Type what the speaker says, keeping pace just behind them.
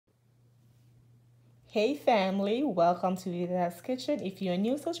Hey family, welcome to Vidash kitchen. If you're a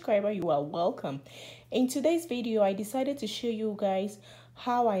new subscriber, you are welcome. In today's video, I decided to show you guys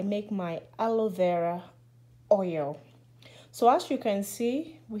how I make my aloe vera oil. So as you can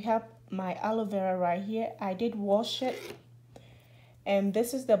see, we have my aloe vera right here. I did wash it, and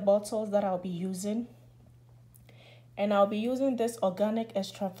this is the bottles that I'll be using. And I'll be using this organic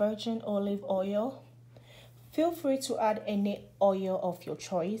extra virgin olive oil. Feel free to add any oil of your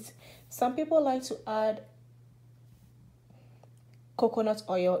choice. Some people like to add coconut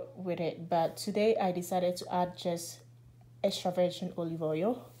oil with it, but today I decided to add just extra virgin olive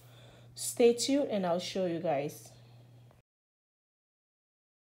oil. Stay tuned and I'll show you guys.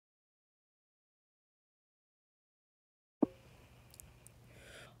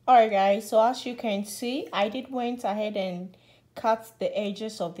 Alright guys, so as you can see, I went ahead and cut the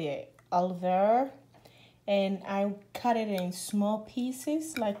edges of the aloe vera, and I cut it in small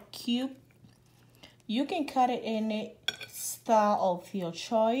pieces like cube. You can cut it any style of your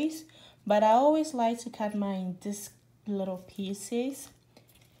choice, but I always like to cut mine in this little pieces,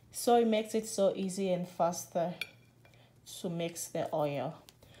 so it makes it so easy and faster to mix the oil.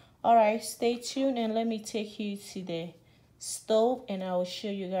 Alright, stay tuned and let me take you to the stove and I will show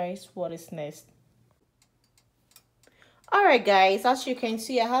you guys what is next. Alright guys, as you can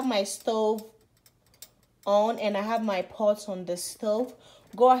see, I have my stove on and I have my pot on the stove.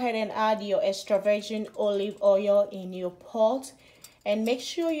 Go ahead and add your extra virgin olive oil in your pot and make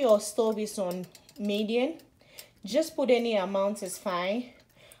sure your stove is on medium. Just put any amount is fine.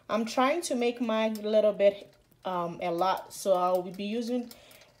 I'm trying to make mine a little bit a lot, so I'll be using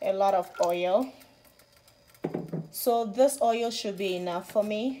a lot of oil. So this oil should be enough for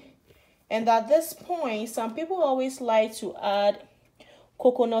me. And at this point, some people always like to add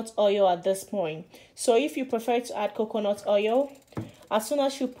coconut oil at this point. So if you prefer to add coconut oil, as soon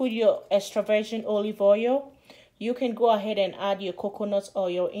as you put your extra virgin olive oil, you can go ahead and add your coconut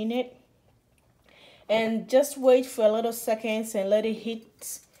oil in it. And just wait for a little seconds and let it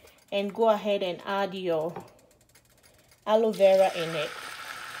heat, and go ahead and add your aloe vera in it.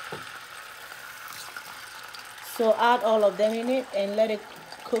 So add all of them in it and let it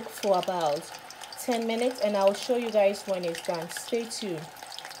cook for about 10 minutes and I'll show you guys when it's done. Stay tuned.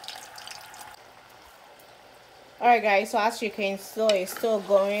 Alright guys, so as you can see, it's still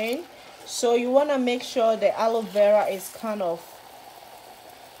going. So you want to make sure the aloe vera is kind of,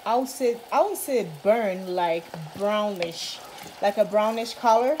 I would say burn, like brownish, like a brownish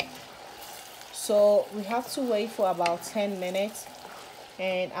color. So we have to wait for about 10 minutes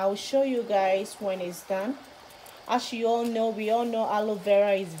and I'll show you guys when it's done. As you all know, we all know aloe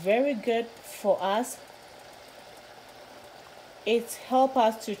vera is very good for us. It helps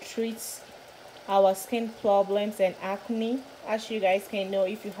us to treat our skin problems and acne. As you guys can know,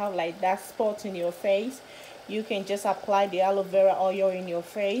 if you have like dark spots in your face, you can just apply the aloe vera oil in your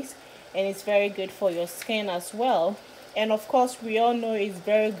face and it's very good for your skin as well. And of course, we all know it's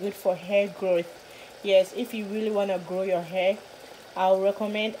very good for hair growth. Yes, if you really want to grow your hair, I'll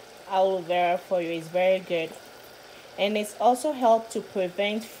recommend aloe vera for you. It's very good. And it's also helped to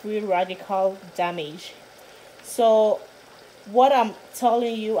prevent free radical damage. So what I'm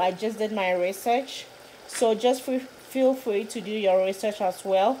telling you, I just did my research, so just feel free to do your research as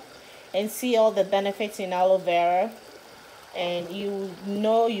well and see all the benefits in aloe vera, and you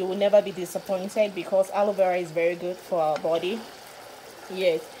know you will never be disappointed because aloe vera is very good for our body.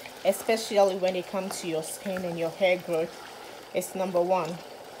 Yes, especially when it comes to your skin and your hair growth, it's number one.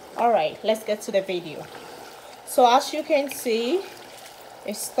 All right, let's get to the video. So as you can see,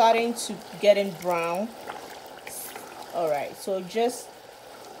 it's starting to get in brown. All right, so just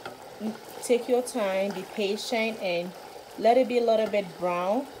take your time, be patient, and let it be a little bit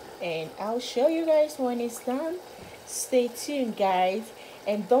brown, and I'll show you guys when it's done. Stay tuned guys,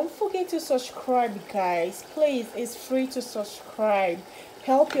 and don't forget to subscribe guys. Please, it's free to subscribe.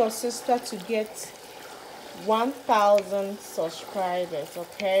 Help your sister to get 1,000 subscribers,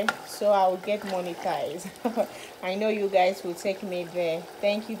 okay? So I'll get monetized. I know you guys will take me there.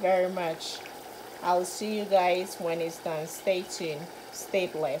 Thank you very much. I'll see you guys when it's done. Stay tuned. Stay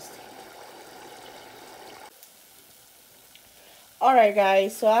blessed. Alright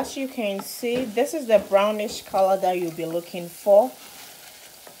guys, so as you can see, this is the brownish color that you'll be looking for.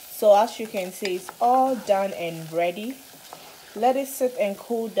 So as you can see, it's all done and ready. Let it sit and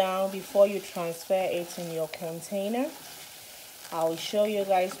cool down before you transfer it in your container. I'll show you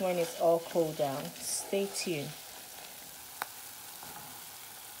guys when it's all cooled down. Stay tuned.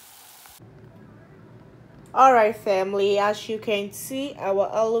 Alright family, as you can see, our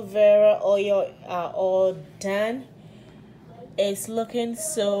aloe vera oil are all done. It's looking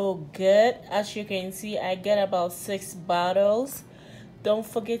so good. As you can see, I get about 6 bottles. Don't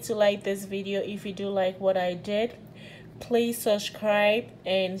forget to like this video if you do like what I did. Please subscribe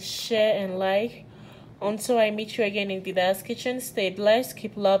and share and like. Until I meet you again in Vida's kitchen, stay blessed,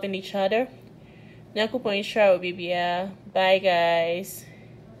 keep loving each other. Bye guys.